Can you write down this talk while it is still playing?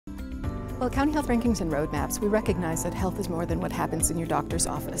Well, County Health Rankings and Roadmaps, we recognize that health is more than what happens in your doctor's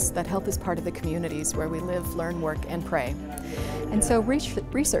office, that health is part of the communities where we live, learn, work, and pray. And so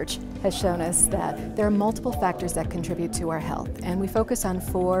research has shown us that there are multiple factors that contribute to our health, and we focus on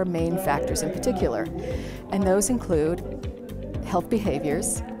 4 main factors in particular. And those include health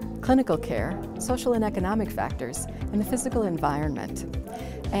behaviors, clinical care, social and economic factors, and the physical environment.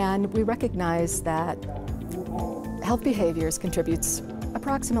 And we recognize that health behaviors contributes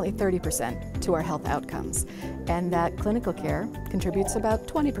approximately 30% to our health outcomes, and that clinical care contributes about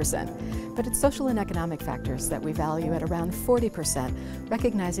 20%. But it's social and economic factors that we value at around 40%,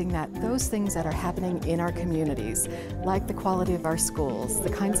 recognizing that those things that are happening in our communities, like the quality of our schools, the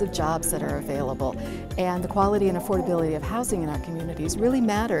kinds of jobs that are available, and the quality and affordability of housing in our communities really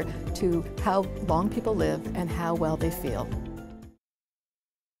matter to how long people live and how well they feel.